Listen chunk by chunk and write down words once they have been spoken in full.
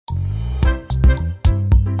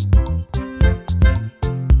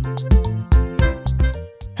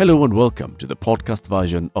Hello and welcome to the podcast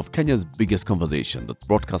version of Kenya's biggest conversation that's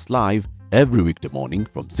broadcast live every weekday morning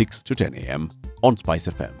from 6 to 10 a.m. on Spice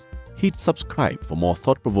FM. Hit subscribe for more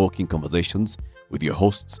thought-provoking conversations with your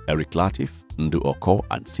hosts Eric Latif, Ndu Oko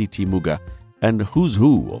and CT Muga, and who's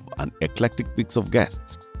who of an eclectic mix of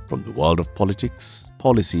guests from the world of politics,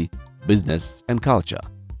 policy, business and culture.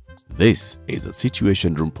 This is a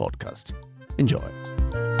Situation Room podcast. Enjoy.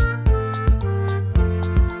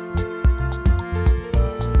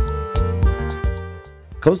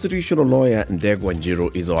 Constitutional lawyer Ndegwa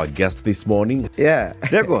Njiru is our guest this morning. Yeah.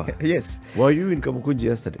 Ndegwa, Yes. were you in Kamukunji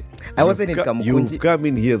yesterday? I wasn't in Kamukunji. You've come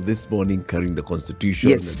in here this morning carrying the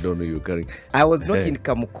Constitution. Yes. I don't know you're carrying. I was not in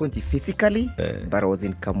Kamukunji physically, but I was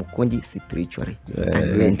in Kamukunji spiritually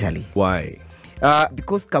and mentally. Why?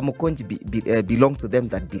 Because Kamukunji belongs to them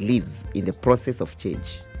that believes in the process of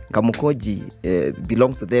change. Kamukunji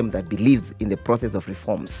belongs to them that believes in the process of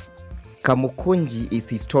reforms. Kamukunji is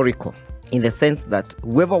historical in the sense that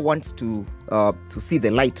whoever wants to see the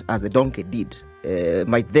light as the donkey did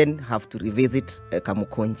might then have to revisit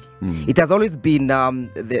Kamukunji. It has always been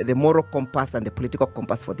the moral compass and the political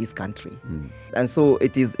compass for this country. And so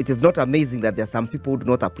it is not amazing that there are some people who do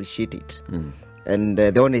not appreciate it. And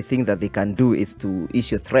the only thing that they can do is to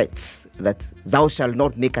issue threats that thou shalt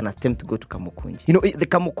not make an attempt to go to Kamukunji. You know, the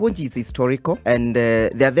Kamukunji is historical, and there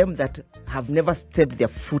are them that have never stepped their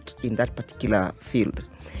foot in that particular field.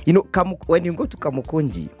 You know, when you go to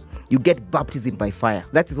Kamukunji, you get baptism by fire.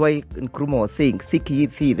 That is why Nkrumah was saying, seek ye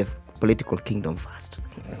thee the political kingdom first.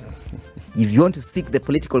 If you want to seek the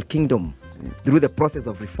political kingdom through the process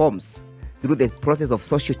of reforms, through the process of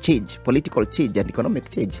social change, political change and economic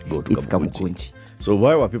change, it's Kamukunji. So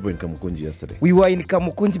why were people in Kamukunji yesterday? We were in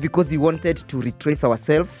Kamukunji because we wanted to retrace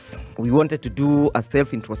ourselves. We wanted to do a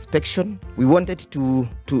self-introspection. We wanted to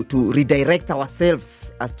redirect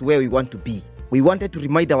ourselves as to where we want to be. We wanted to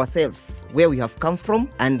remind ourselves where we have come from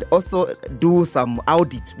and also do some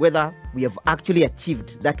audit whether we have actually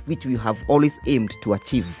achieved that which we have always aimed to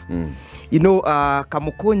achieve. You know,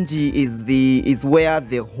 Kamukunji is where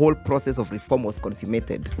the whole process of reform was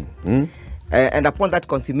consummated. And upon that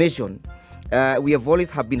consummation, we have always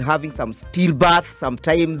been having some stillbirth.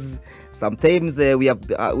 Sometimes we have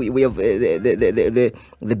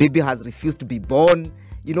the baby has refused to be born.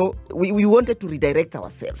 You know, we wanted to redirect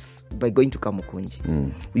ourselves by going to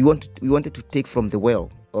Kamukunji. We wanted to take from the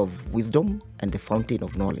well of wisdom and the fountain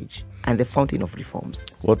of knowledge and the fountain of reforms.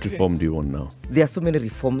 What reform do you want now? There are so many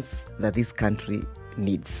reforms that this country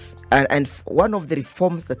needs, and one of the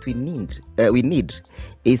reforms that we need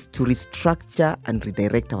is to restructure and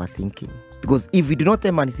redirect our thinking. Because if we do not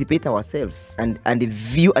emancipate ourselves and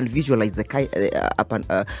view and visualize the kind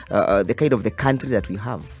of the country that we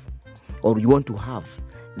have or we want to have,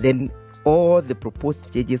 then all the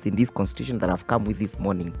proposed changes in this constitution that have come with this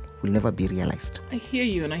morning will never be realized. I hear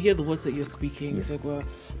you and I hear the words that you're speaking, Yes. Ndegwa,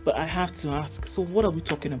 but I have to ask, so what are we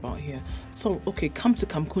talking about here? So, okay, come to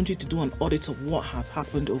Kamukunji to do an audit of what has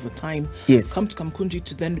happened over time. Yes. Come to Kamukunji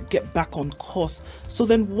to then get back on course. So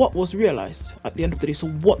then what was realized at the end of the day? So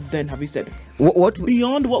what then have you said?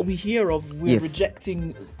 Beyond what we hear of, we're Yes.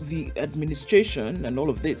 rejecting the administration and all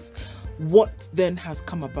of this. What then has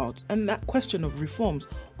come about? And that question of reforms,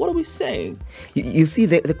 what are we saying? You see,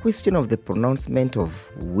 the question of the pronouncement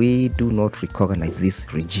of we do not recognize this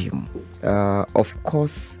regime, of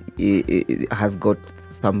course, it has got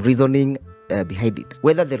some reasoning behind it.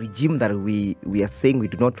 Whether the regime that we are saying we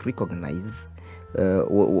do not recognize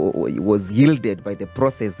was yielded by the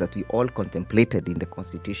process that we all contemplated in the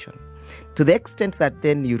Constitution. To the extent that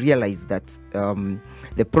then you realize that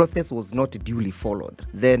the process was not duly followed,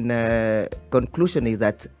 then conclusion is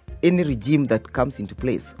that any regime that comes into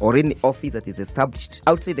place or any office that is established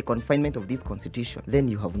outside the confinement of this constitution, then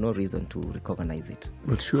you have no reason to recognize it.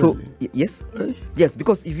 But surely. So, yes? Yes,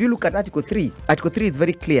 because if you look at Article 3 is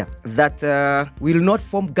very clear that we will not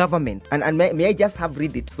form government. And may I just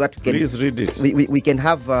read it so that we can... Please read it. We can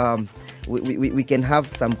have we can have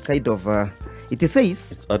some kind of... It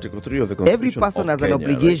says, It's Article 3 of the Constitution. every person has an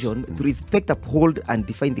obligation to respect, uphold, and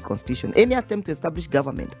define the Constitution. Any attempt to establish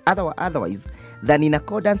government otherwise than in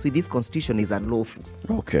accordance with this Constitution is unlawful.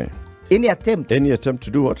 Okay. Any attempt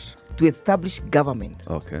to do what? to establish government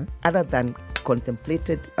Okay. other than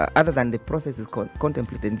the process is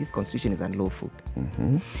contemplated in this Constitution is unlawful.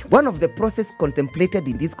 One of the process contemplated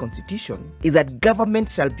in this Constitution is that government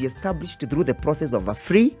shall be established through the process of a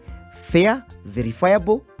free, fair,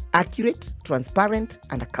 verifiable, accurate, transparent,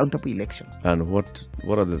 and accountable election. And what's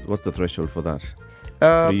the threshold for that?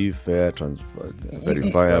 Free, fair,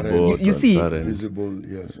 verifiable, you see, transparent. Visible,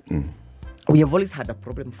 yes. We have always had a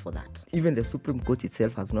problem for that. Even the Supreme Court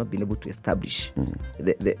itself has not been able to establish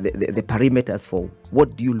the parameters for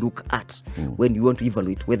what do you look at when you want to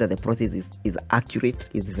evaluate whether the process is accurate,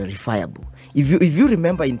 is verifiable. If you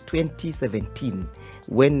remember in 2017,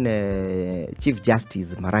 when Chief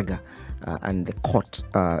Justice Maraga and the court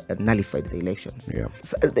nullified the elections. Yeah.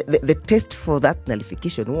 So the test for that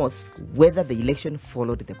nullification was whether the election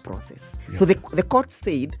followed the process. Yeah. So the court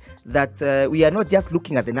said that we are not just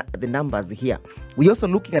looking at the numbers here. We're also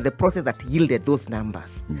looking at the process that yielded those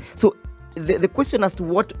numbers. So the question as to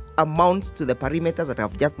what amounts to the parameters that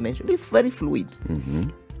I've just mentioned is very fluid.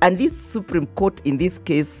 And this Supreme Court, in this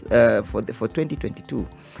case, for 2022,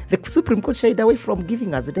 the Supreme Court shied away from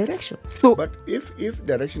giving us a direction. So, but if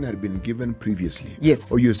direction had been given previously,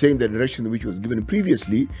 yes, or you're saying the direction which was given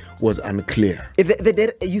previously was unclear.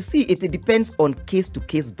 You see, it depends on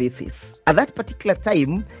case-to-case basis. At that particular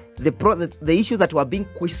time, the issues that were being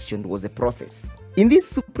questioned was the process. In this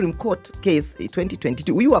Supreme Court case,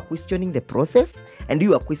 2022, we were questioning the process and we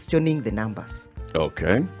were questioning the numbers.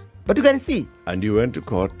 Okay. But you can see. And you went to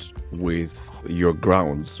court with your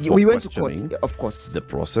grounds for we went to questioning court, of course, the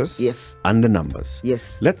process, yes, and the numbers.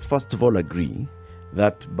 Yes. Let's first of all agree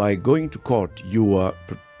that by going to court, you were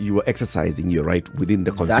exercising your right within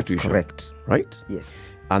the Constitution. That's correct. Right? Yes.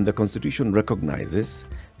 And the Constitution recognizes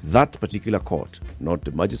that particular court, not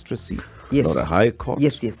the magistracy, yes, not a high court,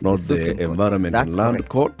 yes, not the Environment and Land correct.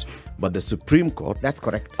 Court, but the Supreme Court. That's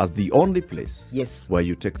correct. As the only place, yes, where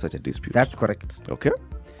you take such a dispute. That's correct. Okay.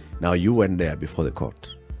 Now you went there before the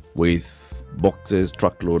court with boxes,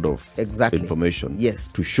 truckload of information,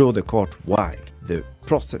 yes, to show the court why the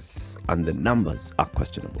process and the numbers are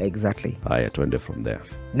questionable. Exactly. I attended from there.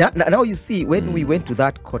 Now you see, when we went to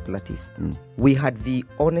that court, Latif, we had the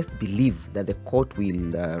honest belief that the court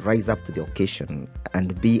will rise up to the occasion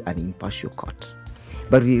and be an impartial court.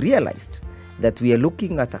 But we realized that we are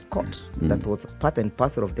looking at a court that was part and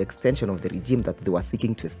parcel of the extension of the regime that they were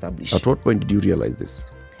seeking to establish. At what point did you realize this?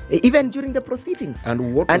 Even during the proceedings.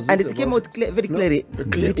 And what was it came out very clearly.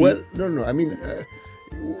 Well, no. I mean,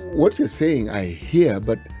 what you're saying, I hear,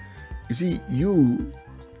 but you see, you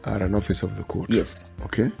are an officer of the court. Yes.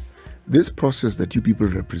 Okay? This process that you people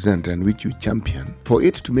represent and which you champion, for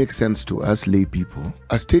it to make sense to us lay people,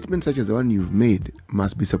 a statement such as the one you've made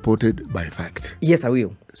must be supported by fact. Yes, I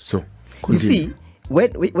will. So, continue. You see,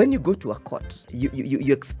 when you go to a court,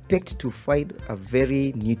 you expect to find a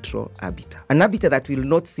very neutral arbiter. An arbiter that will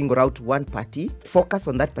not single out one party, focus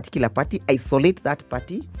on that particular party, isolate that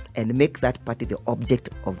party, and make that party the object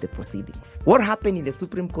of the proceedings. What happened in the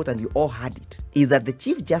Supreme Court, and you all heard it, is that the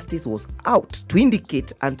Chief Justice was out to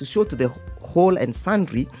indicate and to show to the whole and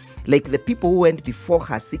sundry, like the people who went before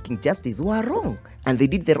her seeking justice were wrong, and they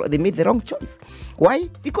made the wrong choice. Why?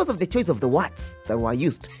 Because of the choice of the words that were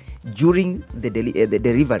used during the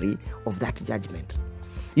delivery of that judgment.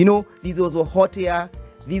 You know, this was a hot air,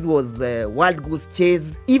 this was wild goose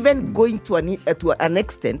chase, even going to an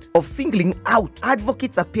extent of singling out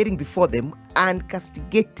advocates appearing before them and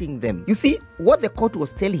castigating them. You see, what the court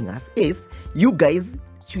was telling us is, you guys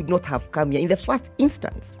should not have come here in the first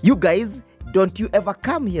instance. You guys, don't you ever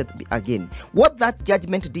come here again. What that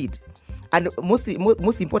judgment did, and most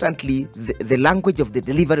importantly, the language of the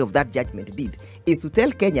delivery of that judgment did, is to tell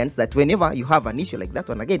Kenyans that whenever you have an issue like that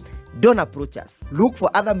one again, don't approach us. Look for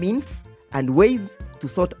other means and ways to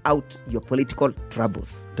sort out your political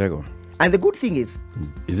troubles. Ndegwa. And the good thing is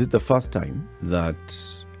it the first time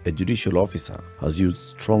that a judicial officer has used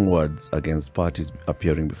strong words against parties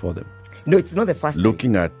appearing before them? No, it's not the first time.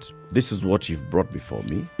 Looking at, this is what you've brought before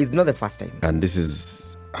me. It's not the first time. And this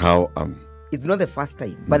is how It's not the first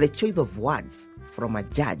time, but the choice of words from a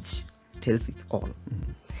judge tells it all.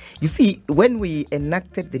 You see, when we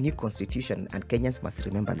enacted the new constitution, and Kenyans must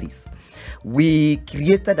remember this, we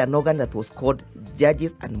created an organ that was called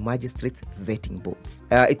Judges and Magistrates Vetting Boards.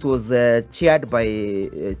 It was chaired by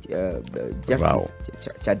Justice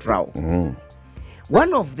Chad Rao.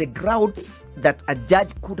 One of the grounds that a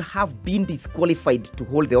judge could have been disqualified to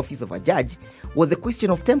hold the office of a judge was the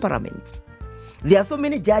question of temperaments. There are so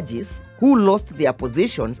many judges who lost their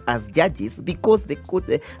positions as judges because the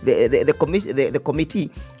committee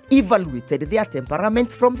evaluated their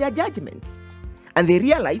temperaments from their judgments. And they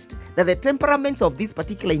realized that the temperaments of this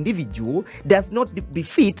particular individual does not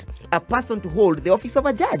befit a person to hold the office of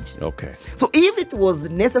a judge. Okay. So if it was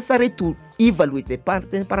necessary to evaluate the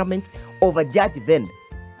temperaments of a judge, then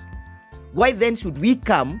why then should we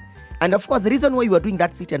come? And of course, the reason why we were doing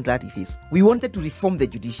that sit and that is we wanted to reform the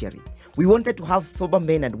judiciary. We wanted to have sober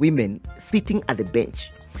men and women sitting at the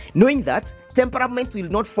bench, knowing that temperament will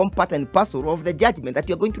not form part and parcel of the judgment that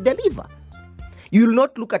you're going to deliver. You will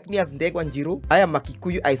not look at me as Ndegwa Njiru. I am a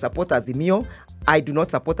Kikuyu. I support Azimio. I do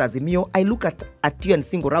not support Azimio. I look at you and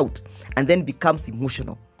single out, and then becomes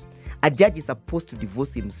emotional. A judge is supposed to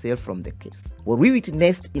divorce himself from the case. What we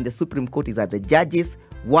witnessed in the Supreme Court is that the judges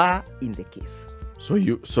were in the case. So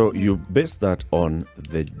you base that on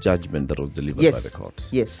the judgment that was delivered by the court.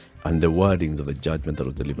 Yes. And the wordings of the judgment that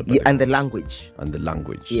was delivered by the and court. The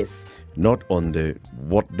language. Yes. Not on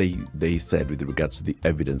what they said with regards to the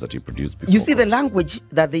evidence that you produced before. You see the language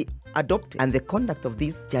that they adopted and the conduct of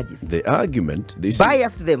these judges. The argument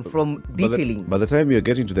biased them from detailing. By the time you're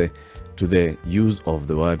getting to the use of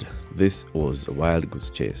the word, this was a wild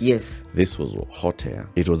goose chase. Yes. This was hot air.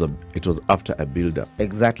 It was after a build-up.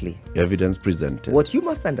 Exactly. Evidence presented. What you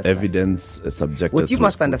must understand. Evidence subjected. What you to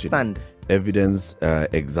must scrutiny. understand. Evidence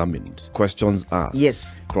examined. Questions asked.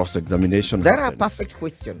 Yes. Cross-examination. That are perfect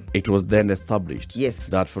question. It was then established. Yes.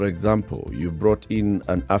 That, for example, you brought in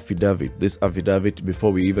an affidavit. This affidavit,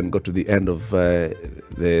 before we even got to the end of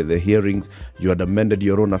the hearings, you had amended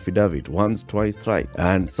your own affidavit once, twice, thrice.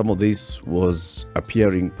 And some of this was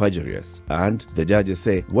appearing perjurious. And the judges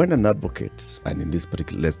say, when an advocate, and in this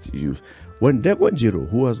particular list, when Ndegwa Njiru,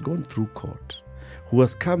 who has gone through court, who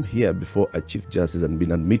has come here before a chief justice and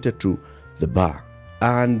been admitted to the bar,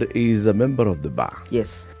 and is a member of the bar.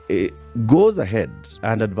 Yes. Goes ahead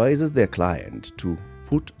and advises their client to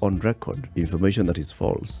put on record information that is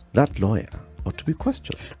false, that lawyer ought to be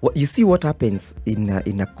questioned. Well, you see what happens in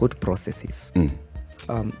a court processes.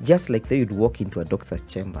 Just like they would walk into a doctor's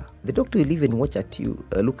chamber, the doctor will even look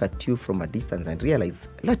at you from a distance and realize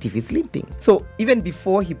Latif is limping. So even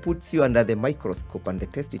before he puts you under the microscope and the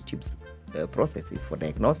test tubes processes for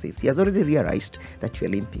diagnosis, he has already realized that you are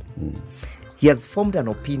limping. He has formed an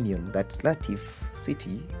opinion that Latif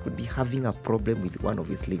City could be having a problem with one of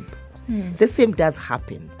his limb. The same does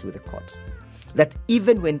happen to the court. That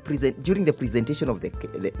even when during the presentation of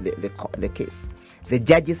the case, the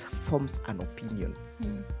judges forms an opinion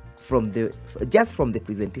from the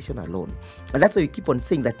presentation alone. And that's why you keep on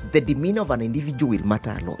saying that the demeanor of an individual will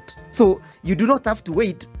matter a lot. So you do not have to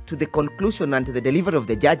wait to the conclusion and to the delivery of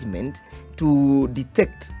the judgment to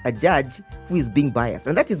detect a judge who is being biased.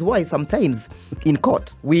 And that is why sometimes in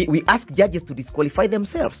court, we ask judges to disqualify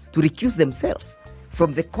themselves, to recuse themselves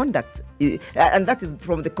from the conduct, and that is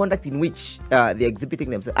from the conduct in which they're exhibiting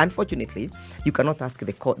themselves. Unfortunately, you cannot ask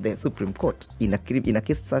the Supreme Court in a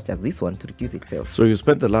case such as this one to recuse itself. So you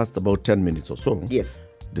spent the last about 10 minutes or so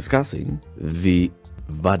discussing the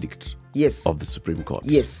verdict of the Supreme Court.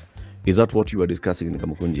 Yes. Is that what you were discussing in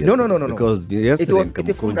Kamukunji? No. Because yesterday in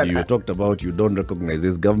Kamukunji, you talked about you don't recognize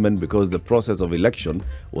this government because the process of election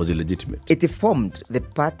was illegitimate. It formed the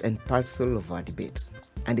part and parcel of our debate.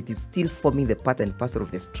 And it is still forming the part and parcel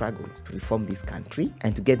of the struggle to reform this country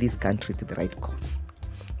and to get this country to the right course.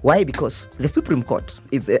 Why? Because the Supreme Court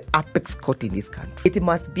is an apex court in this country. It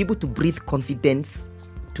must be able to breathe confidence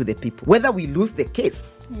to the people. Whether we lose the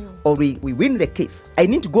case or we win the case, I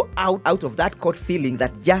need to go out of that court feeling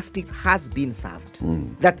that justice has been served.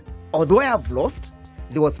 That although I have lost,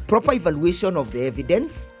 there was proper evaluation of the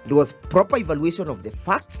evidence, there was proper evaluation of the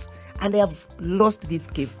facts, and I have lost this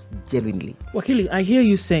case genuinely. Wakili, I hear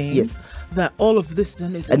you saying that all of this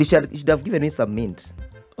then is... And you should have given me some mint.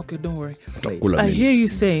 Okay, don't worry. Right. I hear you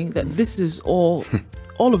saying that this is all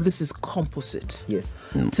of this is composite. Yes.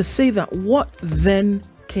 To say that what then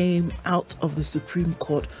came out of the Supreme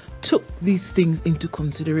Court took these things into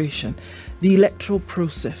consideration. The electoral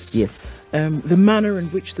process. Yes. The manner in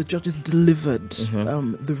which the judges delivered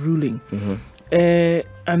the ruling.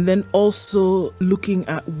 And then also looking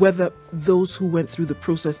at whether those who went through the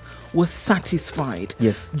process were satisfied,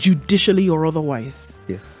 judicially or otherwise.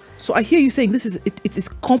 Yes. So I hear you saying this is it is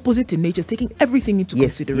composite in nature, it's taking everything into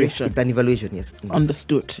consideration. Yes, it's an evaluation. Yes.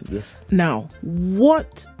 Understood. Yes. Now,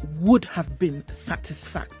 what would have been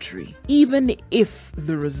satisfactory, even if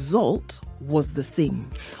the result was the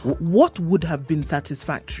same? What would have been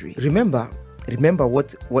satisfactory? Remember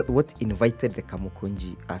what invited the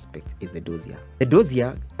Kamukunji aspect is the dossier. The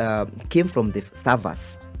dossier came from the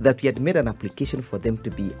servers that we had made an application for them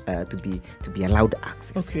to be allowed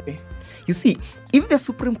access. Okay. You see, if the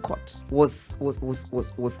Supreme Court was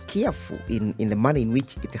careful in the manner in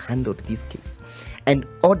which it handled this case and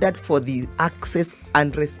ordered for the access,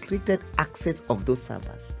 unrestricted access of those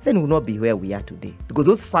servers, then we would not be where we are today, because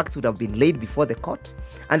those facts would have been laid before the court,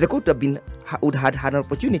 and the court would have had an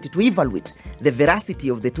opportunity to evaluate the veracity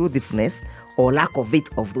of the truthfulness or lack of it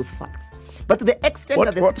of those facts. But to the extent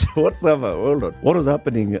What server? Hold on. What was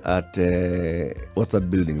happening at what's that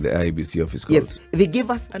building? The IEBC office called? Yes, they gave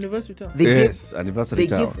us Anniversary Town. Anniversary they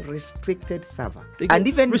Town. give restricted server They and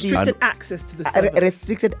give even restricted access to the server.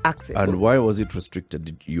 restricted access. And why was it restricted?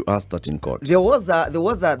 Did you ask that in court? There was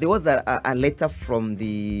a letter from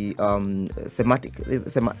the semantic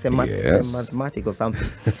or something.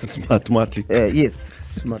 Smartmatic. Yes,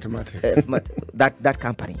 Smartmatic. that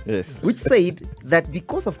company, which said that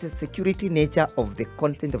because of the security nature of the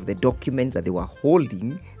content of the documents that they were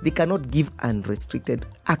holding, they cannot give unrestricted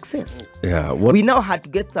access. Yeah. We now had to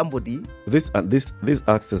get somebody. This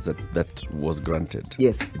access that was granted.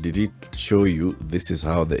 Yes. Did it show you this is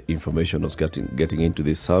how the information was getting into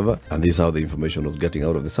this server, and this is how the information was getting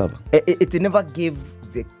out of the server? It never gave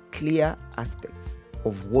the clear aspects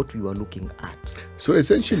of what we were looking at. So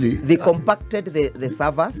essentially, They compacted the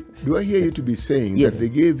servers. do I hear you to be saying Yes. that they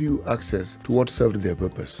gave you access to what served their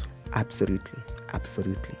purpose? Absolutely.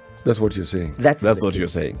 That's what you're saying. That's That's the what you're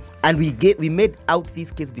case. saying. And we made out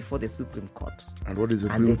this case before the Supreme Court. And what does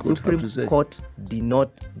the And the Supreme Court have to say? Supreme Court did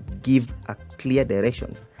not give a clear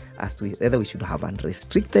directions as to whether we should have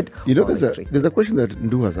unrestricted You know, or restricted. there's a question that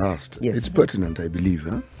Ndu has asked. Yes. It's pertinent, I believe.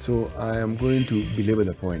 Huh? So I am going to belabor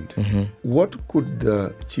the point. What could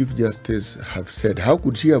the Chief Justice have said? How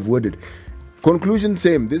could she have worded? Conclusion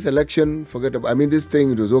same. This election, forget about. I mean, this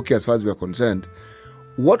thing, it was okay as far as we are concerned.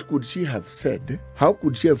 What could she have said? How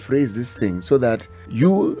could she have phrased this thing so that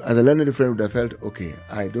you, as a learned friend, would have felt, okay,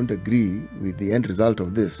 I don't agree with the end result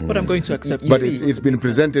of this. But I'm going to accept. But You see- it's been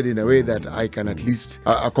presented in a way that I can at least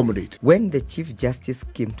accommodate. When the Chief Justice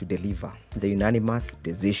came to deliver the unanimous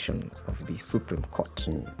decision of the Supreme Court,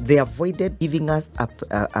 they avoided giving us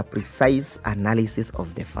a precise analysis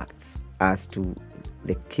of the facts as to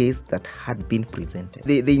the case that had been presented.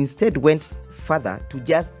 They instead went further to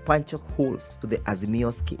just punch holes to the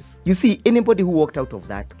Azimio's case. You see, anybody who walked out of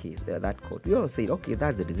that case, that court, we all said, okay,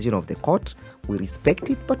 that's the decision of the court. We respect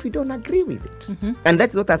it, but we don't agree with it. And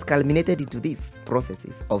that's what has culminated into these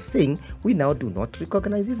processes of saying we now do not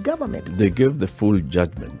recognize this government. They gave the full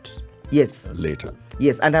judgment Yes, later.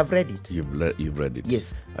 yes, and I've read it. You've read it.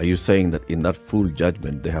 Yes. Are you saying that in that full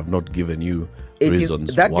judgment they have not given you It is-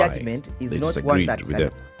 reasons that why judgment is they not one disagreed that with can,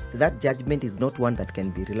 them? that judgment is not one that can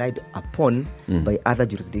be relied upon by other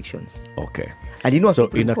jurisdictions. Okay. And you know, So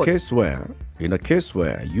Supreme in a Court- case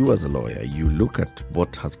where you as a lawyer, you look at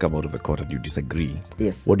what has come out of the court and you disagree.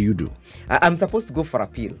 Yes. What do you do? I'm supposed to go for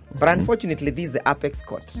appeal, but unfortunately, this is the apex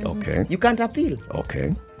court. Okay. You can't appeal.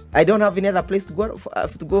 Okay. I don't have any other place to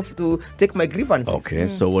go to take my grievances. Okay.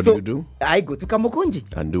 So what do you do? I go to Kamukunji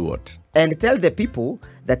And do what? and tell the people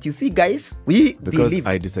that, you see, guys, we Because believe.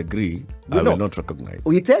 I disagree, You I know, will not recognize.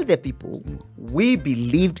 We tell the people we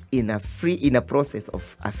believed in a process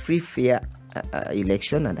of a free, fair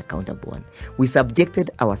election and accountable one. We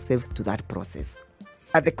subjected ourselves to that process.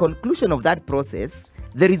 At the conclusion of that process,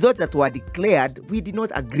 the results that were declared, we did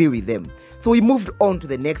not agree with them. So we moved on to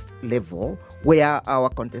the next level where our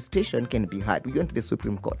contestation can be heard. We went to the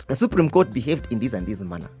Supreme Court. The Supreme Court behaved in this and this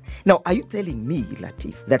manner. Now, are you telling me,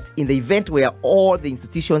 Latif, that in the event where all the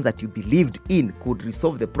institutions that you believed in could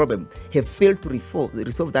resolve the problem have failed to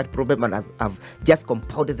resolve that problem and have just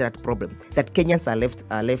compounded that problem, that Kenyans are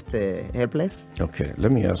left helpless? Okay,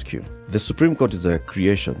 let me ask you. The Supreme Court is a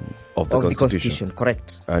creation of the Constitution. Correct.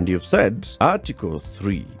 And you've said Article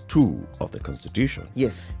 3(2) of the Constitution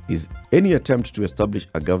Yes. is any attempt to establish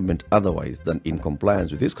a government otherwise than in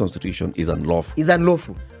compliance with this Constitution is unlawful. Is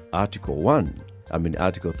unlawful. Article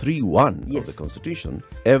 3(1) Yes. of the Constitution,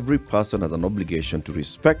 every person has an obligation to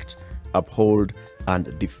respect, uphold,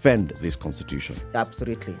 and defend this Constitution.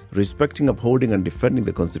 Absolutely. Respecting, upholding, and defending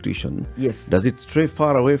the Constitution, Yes. does it stray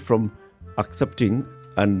far away from accepting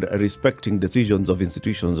and respecting decisions of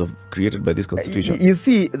institutions created by this Constitution? You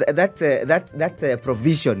see, that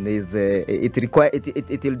provision is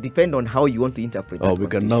it will depend on how you want to interpret. Oh, that we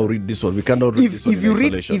can Constitution. now read this one. We cannot read this one in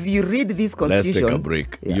isolation. If you read this Let's Constitution, take a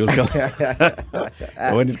break. You'll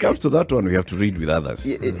when it comes to that one, we have to read with others.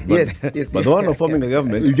 yes. But the one of forming a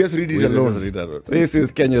government, You just read it we alone. just read it alone. This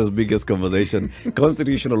is Kenya's biggest conversation.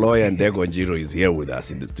 Constitutional lawyer Ndegwa Njiru is here with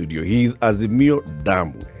us in the studio. He is Azimio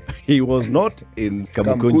Damu. He was not in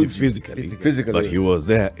Kamukunji physically, but he was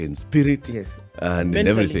there in spirit Yes. and in Mentally.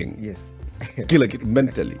 everything. Yes. Like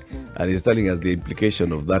mentally. And he's telling us the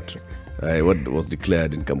implication of that, what was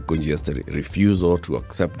declared in Kamukunji yesterday, refusal to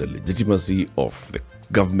accept the legitimacy of the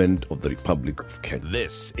government of the Republic of Kenya.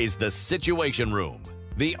 This is the Situation Room,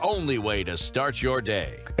 the only way to start your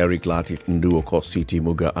day. Eric Latif Nduo Kositi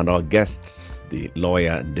Muga, and our guests, the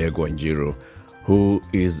lawyer Ndegwa Njiru, who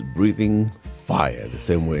is breathing fire the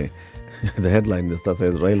same way The headline this says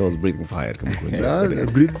Raila was breathing fire.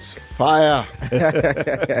 It breathes fire.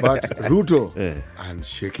 But Ruto,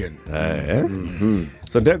 unshaken.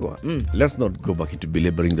 So Ndegwa, let's not go back into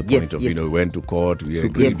belaboring the point of, we went to court, we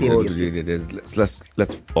agreed.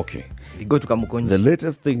 Let's okay. We go to Kamukunji. The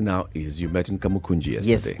latest thing now is you met in Kamukunji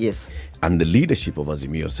yesterday. Yes. And the leadership of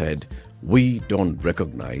Azimio said, we don't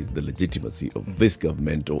recognize the legitimacy of this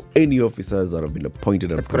government or any officers that have been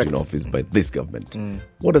appointed and put in office by this government.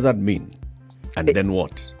 What does that mean? And then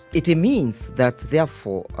what? It means that,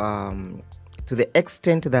 therefore, to the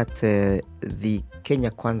extent that the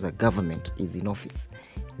Kenya Kwanza government is in office,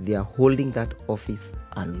 they are holding that office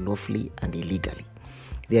unlawfully and illegally.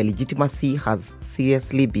 Their legitimacy has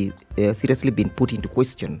seriously been put into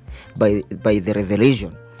question by the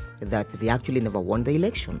revelation that they actually never won the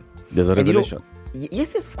election. There's a revelation.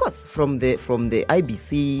 Yes, of course. From the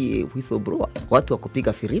IBC whistleblower, watu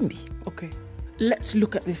wakupiga firimbi. Okay, let's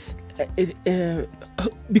look at this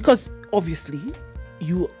because obviously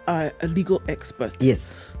you are a legal expert.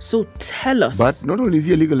 Yes. So tell us. But not only is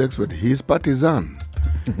he a legal expert, he's partisan.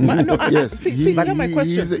 Yes, please hear my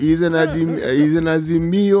question. He's an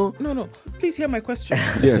Azimio. No, please hear my question.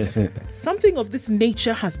 Yes. Something of this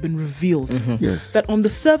nature has been revealed. Yes. That on the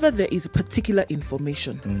server there is particular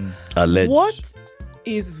information. Alleged. What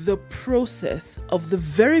is the process of the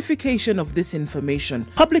verification of this information?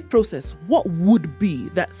 Public process, what would be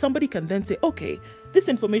that somebody can then say, okay, this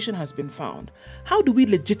information has been found. How do we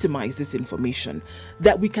legitimize this information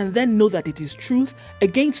that we can then know that it is truth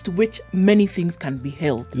against which many things can be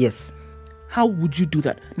held? Yes. How would you do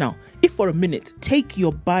that? Now, if for a minute, take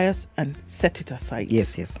your bias and set it aside.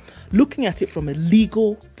 Yes. Looking at it from a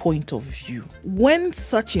legal point of view, when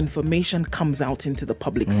such information comes out into the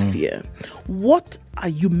public sphere, what are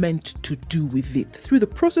you meant to do with it? Through the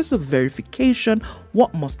process of verification,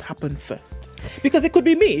 what must happen first? Because it could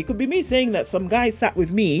be me. It could be me saying that some guy sat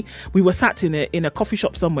with me. We were sat in a coffee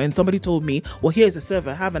shop somewhere and somebody told me, well, here's a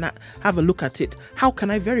server, have a look at it. How can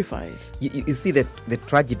I verify it? You see that the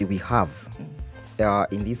tragedy we have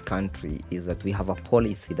in this country is that we have a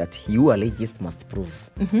policy that you allegist must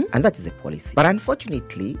prove, and that is a policy. But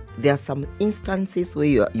unfortunately, there are some instances where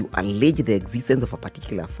you allege the existence of a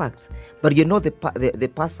particular fact, but you know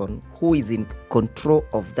the person who is in control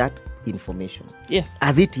of that information. Yes.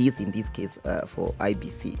 As it is in this case for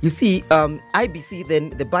IBC. You see, IBC, then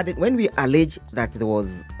the burden, when we allege that there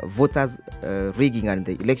was voters rigging and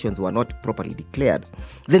the elections were not properly declared,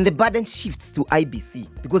 then the burden shifts to IBC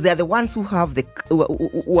because they are the ones who have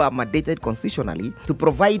who are mandated constitutionally to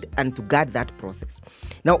provide and to guard that process.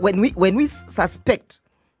 Now, when we suspect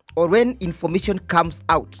or when information comes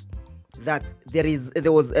out that there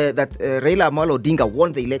was Raila Odinga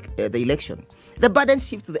won the election, the burden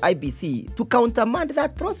shifts to the IBC to countermand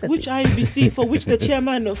that process. Which IBC, for which the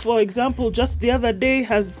chairman, for example, just the other day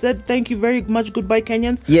has said, thank you very much, goodbye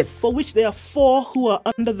Kenyans. Yes. For which there are 4 who are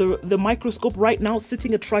under the microscope right now,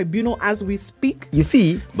 sitting at tribunal as we speak. You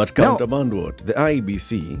see. But countermand what? The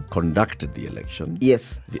IBC conducted the election.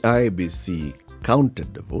 Yes. The IBC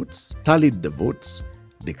counted the votes, tallied the votes,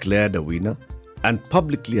 declared a winner, and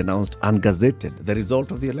publicly announced and gazetted the result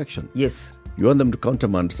of the election. Yes. You want them to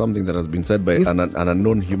countermand something that has been said by an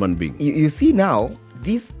unknown human being. You see now,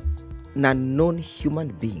 this unknown human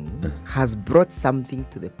being has brought something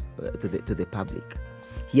to the public.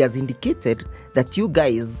 He has indicated that you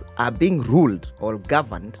guys are being ruled or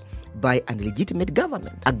governed by an illegitimate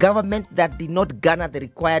government, a government that did not garner the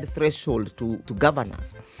required threshold to govern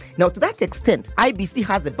us. Now, to that extent, IBC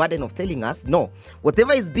has the burden of telling us, no,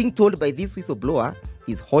 whatever is being told by this whistleblower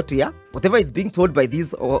is hot air. Whatever is being told by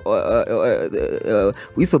this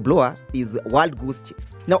whistleblower is wild goose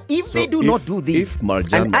chase. Now, if they do not do this, if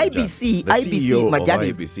Marjan and IBC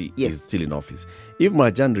is still in office, if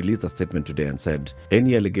Marjan released a statement today and said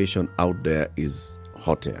any allegation out there is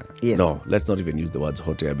hot air. Yes. No, let's not even use the words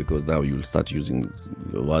hot air because now you'll start using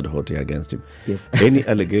the word hot air against him. Yes. Any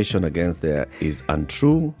allegation against there is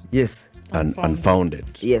untrue. Yes. And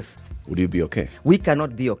unfounded. Yes. Would you be okay? We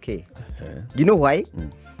cannot be okay. You know why?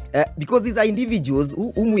 Because these are individuals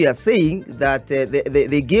whom we are saying that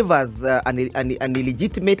they gave us an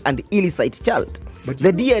illegitimate and illicit child. But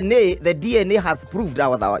the DNA has proved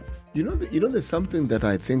otherwise. You know, there's something that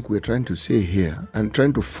I think we're trying to say here, and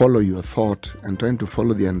trying to follow your thought and trying to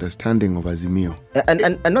follow the understanding of Azimio.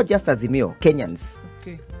 And not just Azimio, Kenyans.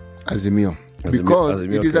 Okay. Azimio. Because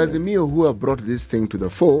it is Azimio who have brought this thing to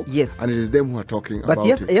the fore, yes, and it is them who are talking about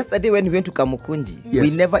it. But yesterday when we went to Kamukunji,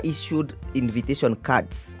 we never issued invitation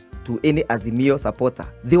cards to any Azimio supporter.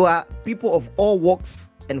 There were people of all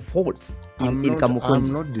walks and faults in Kamukunji.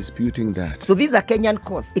 I'm not disputing that. So these are Kenyan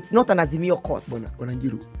cause. It's not an Azimio cause.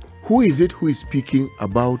 Njiru, who is it who is speaking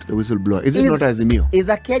about the whistleblower? Is it not Azimio? Is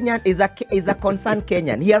a Kenyan, is a concerned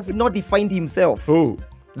Kenyan. He has not defined himself. Who?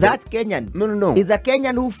 That Kenyan. No. Is a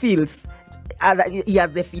Kenyan who feels that he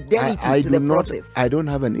has the fidelity to the process. I don't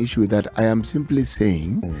have an issue with that. I am simply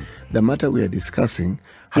saying the matter we are discussing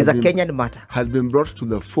is a Kenyan matter. Has been brought to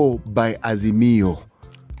the fore by Azimio.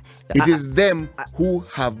 It is them who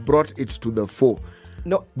have brought it to the fore.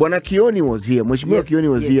 No, Bwana Kioni was here. Mheshimiwa Kioni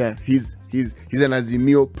was yes. here. He's an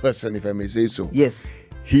Azimio person, if I may say so. Yes.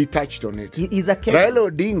 He touched on it. He's a Kenyan. Raila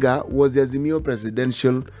Odinga was the Azimio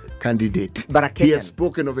presidential candidate. But a Kenyan. He has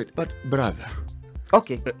spoken of it. But brother,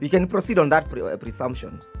 okay, we can proceed on that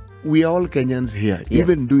presumption. we are all Kenyans here. Yes.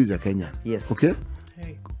 Even Du is a Kenyan. Yes. Okay?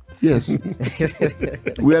 Yes.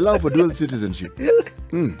 We allow for dual citizenship.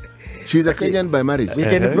 She's a Kenyan by marriage. We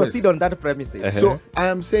can proceed on that premises. So I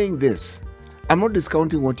am saying this. I'm not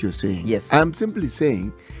discounting what you're saying. Yes. I'm simply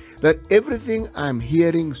saying that everything I'm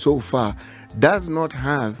hearing so far does not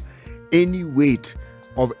have any weight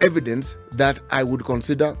of evidence that I would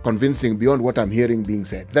consider convincing beyond what I'm hearing being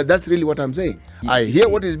said. That's really what I'm saying. I hear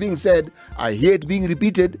what is being said, I hear it being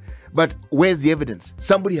repeated, but where's the evidence?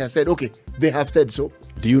 Somebody has said, okay, they have said so.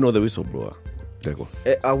 Do you know the whistleblower? Ndegwa?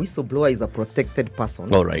 A whistleblower is a protected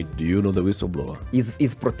person. All right. Do you know the whistleblower?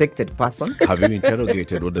 Is protected person. Have you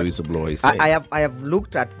interrogated what the whistleblower is saying? I have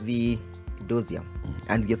looked at the dossier,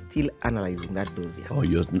 and we are still analyzing that dossier. Oh,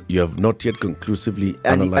 you have not yet conclusively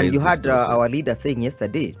analyzed. And you heard this dossier. our leader saying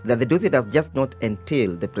yesterday that the dossier does just not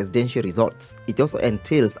entail the presidential results. It also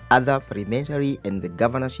entails other parliamentary and the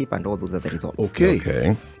governorship and all those other results.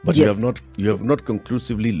 Okay. But Yes. you have not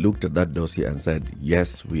conclusively looked at that dossier and said,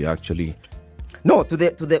 yes, we actually. No, to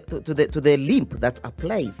the limp that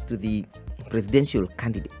applies to the presidential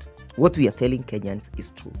candidate. What we are telling Kenyans is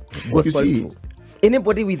true. Gospel see- true.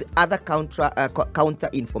 Anybody with other counter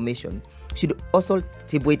information should also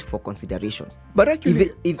table it for consideration. But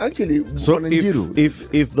actually, If- So Ndegwa Njiru,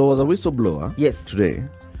 if there was a whistleblower Yes. today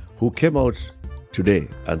who came out today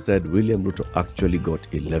and said William Ruto actually got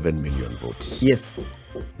 11 million votes. Yes.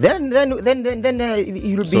 Then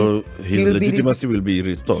he will be. So his he will be legitimacy will be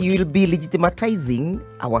restored. He will be legitimatizing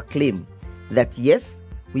our claim that yes,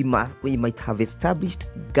 we might have established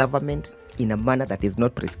government in a manner that is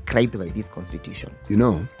not prescribed by this constitution. you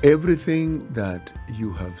know, everything that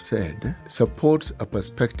you have said supports a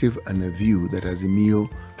perspective and a view that Azimio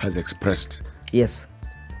has expressed Yes.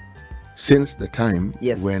 since the time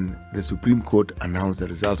Yes. when the Supreme Court announced the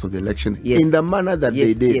results of the election Yes. in the manner that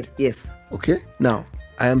Yes. they did. Yes. Okay? Now,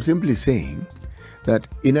 I am simply saying that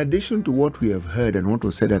in addition to what we have heard and what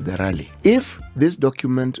was said at the rally, if this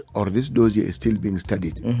document or this dossier is still being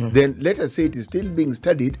studied, then let us say it is still being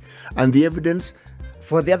studied and the evidence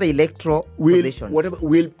For the other electoral positions.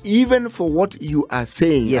 will even for what you are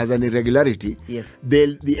saying Yes. as an irregularity, Yes.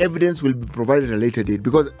 the evidence will be provided at a later date.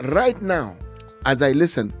 Because right now, as I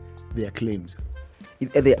listen, they are claims.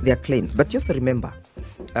 Their claims. But just remember,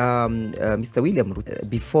 Mr. William Ruto,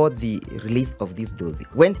 before the release of this dossier,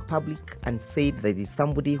 went public and said that there is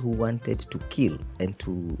somebody who wanted to kill and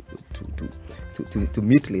to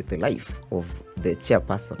mutilate the life of the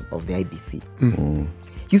chairperson of the IBC.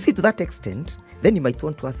 You see, to that extent, then you might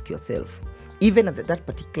want to ask yourself, even at that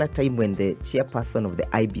particular time when the chairperson of the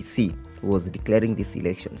IBC was declaring these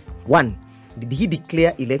elections, one, did he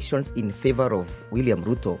declare elections in favor of William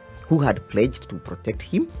Ruto, who had pledged to protect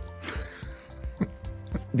him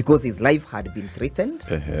because his life had been threatened,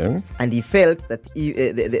 and he felt that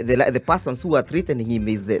the persons who are threatening him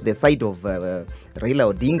is the side of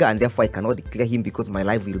Raila Odinga, and therefore I cannot declare him because my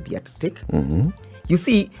life will be at stake. You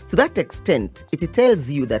see, to that extent, it tells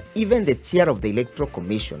you that even the chair of the Electoral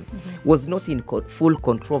Commission was not in full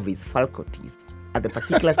control of his faculties at the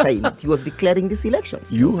particular time he was declaring these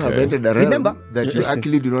elections. You have entered a realm Remember? that you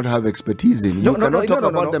actually do not have expertise in. You cannot talk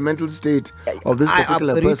about the mental state of this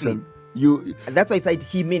particular Absolutely. person. That's why I said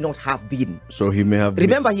he may not have been. So he may have.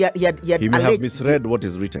 Remember, he had he may have alleged. misread what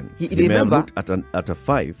is written. He- He may have remember- looked at a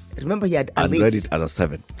 5 Remember, he had and read alleged. it at a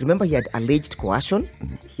 7. Remember, he had alleged coercion.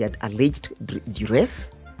 He had alleged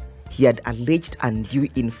duress. He had alleged undue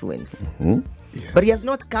influence. But he has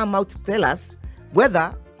not come out to tell us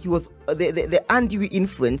whether he was the undue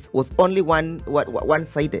influence was only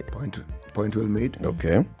one-sided. Point well made.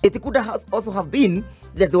 Okay. It could also have been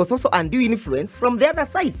that there was also undue influence from the other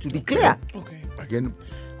side to declare. Okay. Again,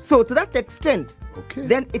 So to that extent, Okay.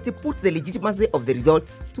 then it put the legitimacy of the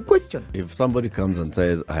results to question. If somebody comes and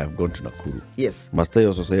says, I have gone to Nakuru, Yes. must I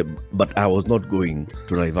also say, but I was not going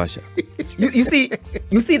to Naivasha?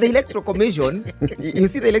 You see the electoral commission. You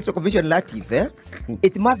see the electoral commission, Latif.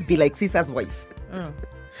 It must be like Caesar's wife.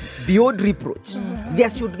 beyond reproach. There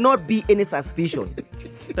should not be any suspicion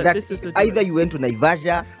that this is a either you went to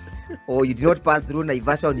Naivasha or you did not pass through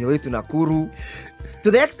Naivasha on your way to Nakuru. To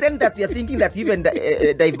the extent that we are thinking that you even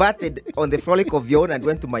diverted on the frolic of your own and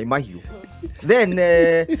went to Mai Mahiu, then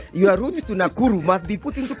your route to Nakuru must be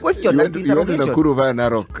put into question. You went to Nakuru via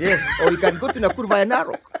Narok. Yes, or you can go to Nakuru via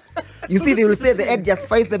Narok. You see, they will say the end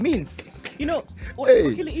justifies the means. You know, Hey.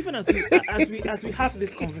 Wakili, even as we have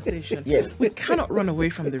this conversation, Yes. we cannot run away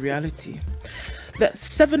from the reality that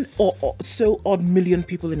 7 or so odd million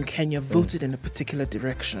people in Kenya voted in a particular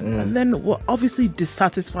direction and then were obviously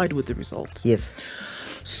dissatisfied with the result. Yes.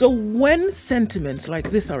 So when sentiments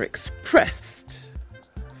like this are expressed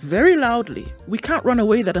very loudly, we can't run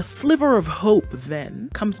away that a sliver of hope then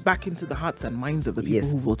comes back into the hearts and minds of the people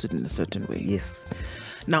Yes. who voted in a certain way. Yes.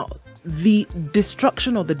 Now, the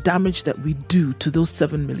destruction or the damage that we do to those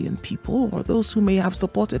 7 million people or those who may have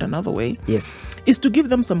supported another way Yes. is to give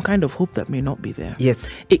them some kind of hope that may not be there.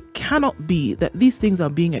 Yes. It cannot be that these things are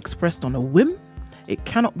being expressed on a whim. It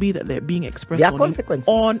cannot be that they're being expressed There are on, consequences.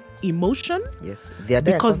 on emotion. Yes. There are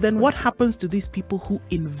dire Because then what consequences. happens to these people who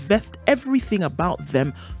invest everything about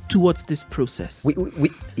them towards this process?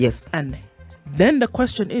 Yes. And then the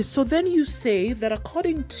question is, so then you say that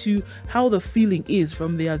according to how the feeling is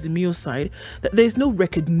from the Azimio side, that there's no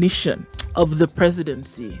recognition of the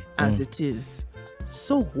presidency as it is.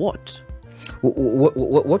 So what?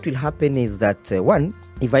 What will happen is that one,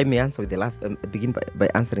 if I may answer with the last, begin by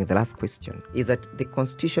answering the last question, is that the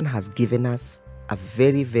Constitution has given us a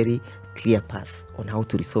very, very clear path on how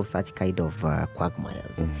to resolve such kind of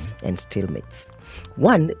quagmires and stalemates.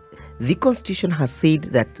 One, the Constitution has said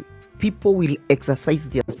that people will exercise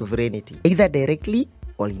their sovereignty either directly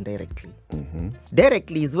or indirectly.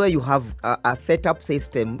 Directly is where you have a setup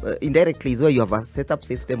system. Indirectly is where you have a setup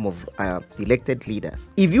system of elected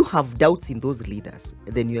leaders. If you have doubts in those leaders,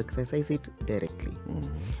 then you exercise it directly.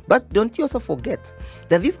 But don't you also forget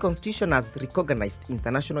that this constitution has recognized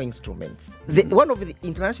international instruments. One of the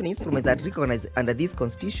international instruments that recognized under this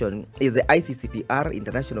constitution is the ICCPR,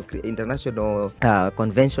 International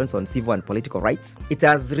Conventions on Civil and Political Rights. It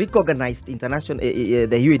has recognized the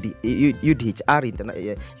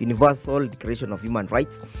UDHR, Universal Declaration of Human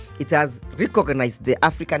Rights. It has recognized the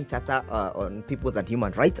African Charter on Peoples and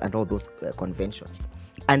Human Rights and all those conventions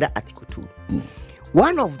under Article 2.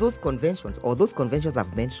 One of those conventions, or those conventions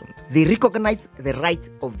I've mentioned, they recognize the right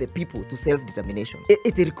of the people to self-determination.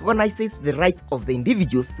 It recognizes the right of the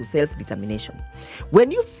individuals to self-determination. When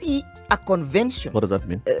you see a convention, What does that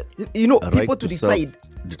mean? people to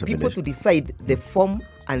decide the form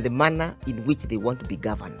and the manner in which they want to be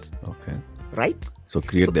governed. Okay. Right? So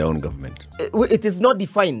create their own government. It is not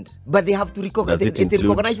defined, but they have to recognize. Does it It include-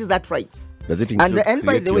 recognizes that rights. Does it include And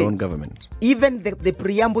by create the your way, own government? even the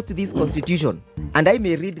preamble to this constitution, and I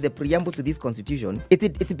may read the preamble to this constitution,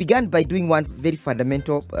 it began by doing one very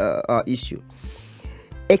fundamental issue.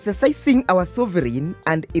 Exercising our sovereign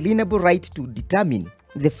and alienable right to determine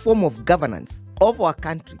the form of governance of our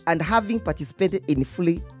country and having participated in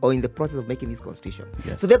fully or in the process of making this constitution.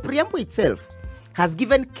 Yes. So the preamble itself has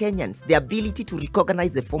given Kenyans the ability to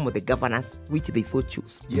recognize the form of the governance which they so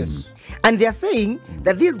choose. Yes. And they are saying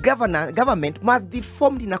that this government must be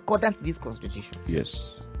formed in accordance with this constitution.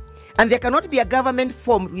 Yes. And there cannot be a government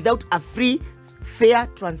formed without a free, fair,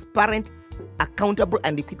 transparent, accountable,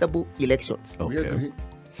 and equitable elections. We Okay. agree.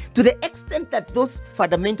 To the extent that those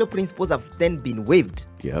fundamental principles have then been waived,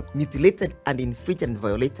 Yep. mutilated, and infringed and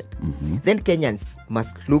violated, then Kenyans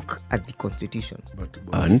must look at the constitution.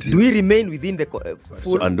 And Do we remain within the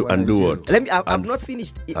full? so undo what? Let me. I'm And- not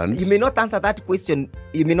finished. and- You may not answer that question.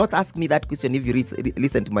 You may not ask me that question if you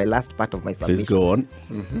listen to my last part of my submission. Please go on.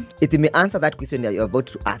 It may answer that question that you're about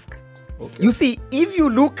to ask. Okay. You see, if you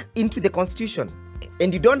look into the constitution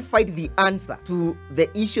and you don't find the answer to the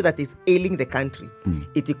issue that is ailing the country,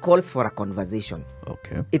 it calls for a conversation.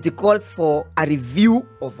 Okay. It calls for a review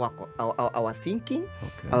of our thinking,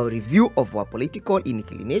 a review of our political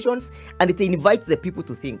inclinations, and it invites the people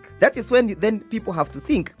to think. That is when then people have to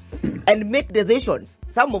think and make decisions,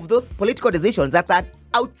 some of those political decisions that are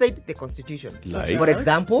outside the constitution. Like? For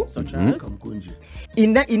example, Such as? Kamukunji.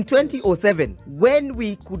 in 2007, when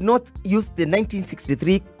we could not use the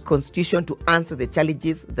 1963 constitution to answer the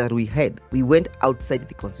challenges that we had, we went outside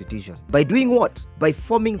the constitution. By doing what? By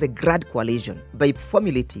forming the Grand Coalition, by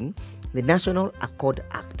formulating the National Accord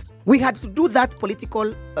Act. We had to do that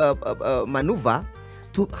political maneuver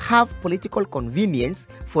to have political convenience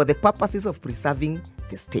for the purposes of preserving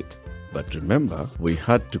the state. But remember, we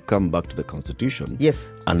had to come back to the constitution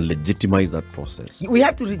Yes. and legitimize that process We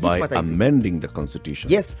had to by legitimize it. amending the constitution.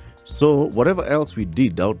 Yes. So whatever else we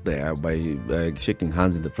did out there by shaking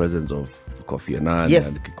hands in the presence of Kofi Annan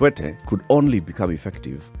Yes. and Kikwete could only become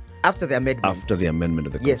effective After the amendment. after the amendment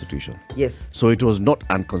of the Yes. constitution. Yes. So it was not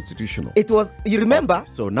unconstitutional. It was, you remember?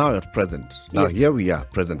 So now at present, now Yes. here we are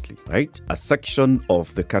presently, right? A section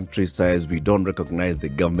of the country says we don't recognize the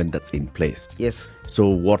government that's in place. Yes. So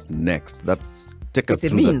what next? That's take us It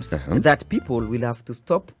through means that. Uh-huh. that people will have to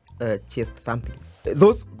stop chest thumping.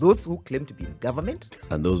 Those who claim to be in government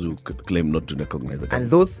And those who claim not to recognize the and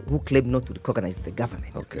government. those who claim not to recognize the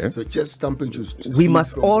government. Okay. So chest thumping should We cease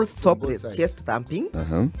must from- all from stop both the sides. chest thumping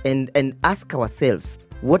Uh-huh. and ask ourselves,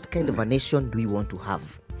 what kind of a nation do we want to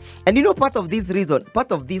have? And you know, part of this reason,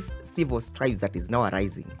 part of this civil strife that is now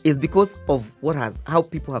arising is because of how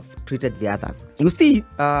people have treated the others. You see,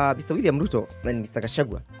 Mr. William Ruto and Mr.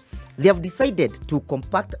 Gachagua, they have decided to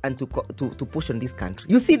compact and to push on this country.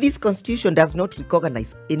 You see, this constitution does not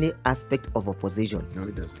recognize any aspect of opposition. No,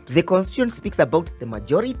 it doesn't. The constitution speaks about the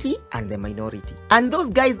majority and the minority. And those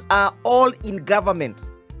guys are all in government.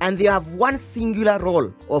 And they have one singular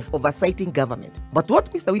role of oversighting government. But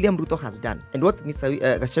what Mr. William Ruto has done and what Mr.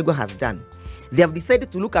 Gachagua has done, they have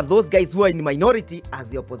decided to look at those guys who are in minority as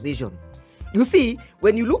the opposition. You see,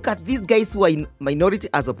 when you look at these guys who are in minority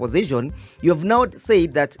as opposition, you have now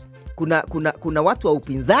said that kuna watu wa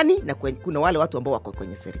upinzani na kuna wale watu ambao wako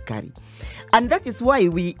kwenye serikali. And that is why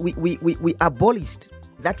we abolished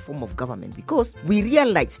that form of government, because we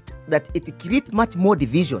realized that it creates much more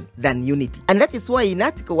division than unity. And that is why in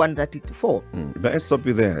Article 134... But let's stop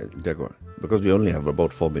you there, Ndegwa, because we only have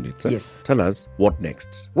about 4 minutes. Yes. Tell us what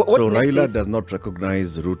next. What so next Raila is- does not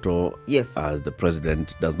recognize Ruto Yes. as the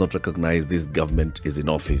president, does not recognize this government is in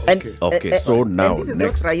office. And, So now, and this is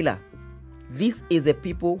next. not Raila. This is a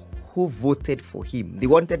people who voted for him. They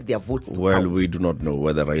wanted their votes to Well, count. we do not know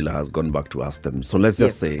whether Raila has gone back to ask them. So let's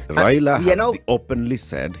just Yes. say And Raila we are has now- openly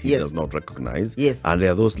said he Yes. does not recognize. Yes. And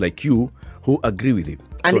there are those like you who agree with him.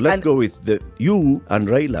 And- so let's and- go with you and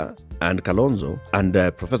Raila and Kalonzo and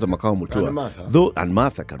Professor Makau Mutua. And Martha. And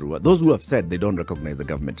Martha Karua. Those who have said they don't recognize the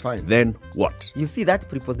government. Fine. Then what? You see, that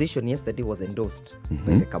preposition yesterday was endorsed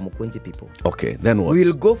by the Kamukunji people. Okay, then what? We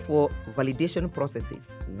will go for validation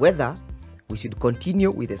processes, whether we should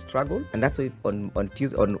continue with the struggle, and that's why on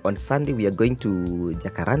Tuesday, on Sunday we are going to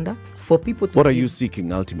Jacaranda for people to. What are give- you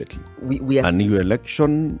seeking ultimately? We are A new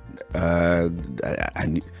election?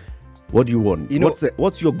 And what do you want? You know,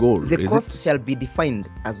 what's your goal? the Is cost it, shall be defined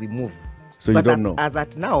as we move. so you But don't know? as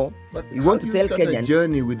at now, But we how want do to you tell start a Kenyans.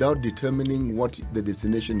 journey without determining what the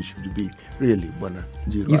destination should be? Really, Bwana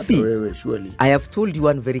Njiru. You see, surely. I have told you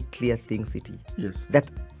one very clear thing, City. Yes. That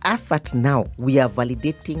as at now, we are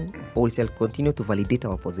validating, or we shall continue to validate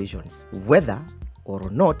our positions, whether or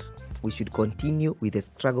not we should continue with the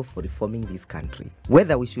struggle for reforming this country,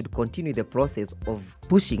 whether we should continue the process of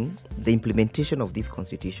pushing the implementation of this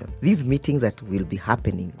constitution. These meetings that will be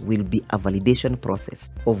happening will be a validation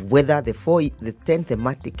process of whether the 10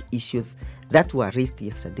 thematic issues that were raised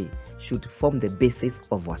yesterday should form the basis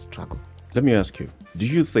of our struggle. Let me ask you, do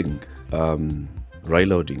you think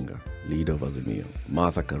Raila Odinga, leader of Azimio,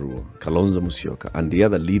 Martha Karua, Kalonzo Musyoka, and the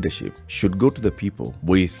other leadership should go to the people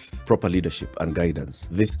with proper leadership and guidance?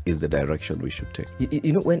 This is the direction we should take.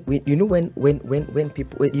 You know, when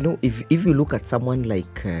people, if you look at someone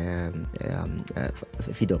like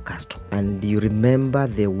Fidel Castro, and you remember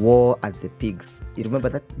the war at the pigs, you remember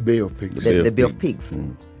that Bay of Pigs. the Bay of Pigs.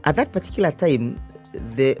 At that particular time,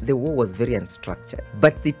 the war was very unstructured,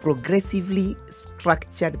 but they progressively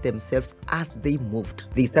structured themselves as they moved.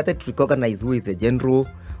 They started to recognize who is a general,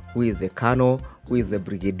 who is a colonel, who is a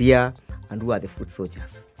brigadier, and who are the foot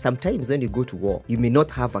soldiers. Sometimes when you go to war, you may not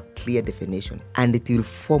have a clear definition, and it will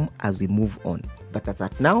form as we move on. But as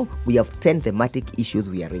at now, we have 10 thematic issues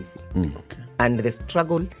we are raising. Okay. And the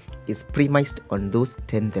struggle is premised on those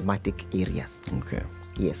 10 thematic areas. Okay.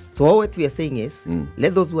 Yes. So what we are saying is,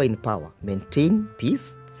 let those who are in power maintain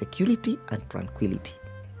peace, security, and tranquility.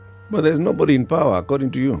 But there's nobody in power,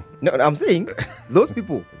 according to you. No, I'm saying those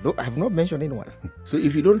people. I have not mentioned anyone. So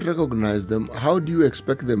if you don't recognize them, how do you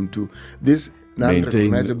expect them to, these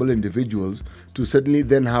non-recognizable individuals, to suddenly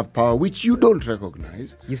then have power which you don't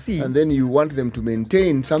recognize? You see, and then you want them to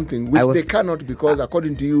maintain something which they cannot, because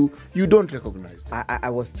according to you, you don't recognize them. I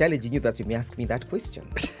was challenging you that you may ask me that question.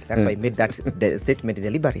 That's why I made that statement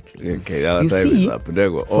deliberately. Okay, our You time see, is up.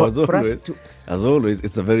 Ndegwa. As always,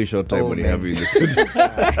 it's a very short time when you have you in the studio.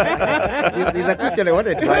 There's a question I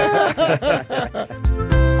wanted to ask.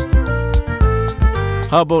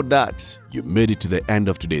 How about that? You made it to the end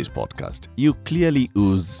of today's podcast. You clearly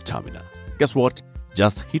ooze stamina. Guess what?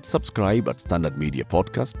 Just hit subscribe at Standard Media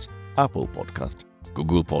Podcast, Apple Podcast,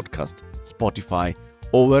 Google Podcast, Spotify,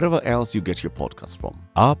 or wherever else you get your podcasts from.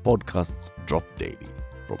 Our podcasts drop daily.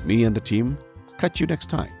 From me and the team, catch you next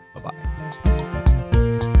time. Bye-bye.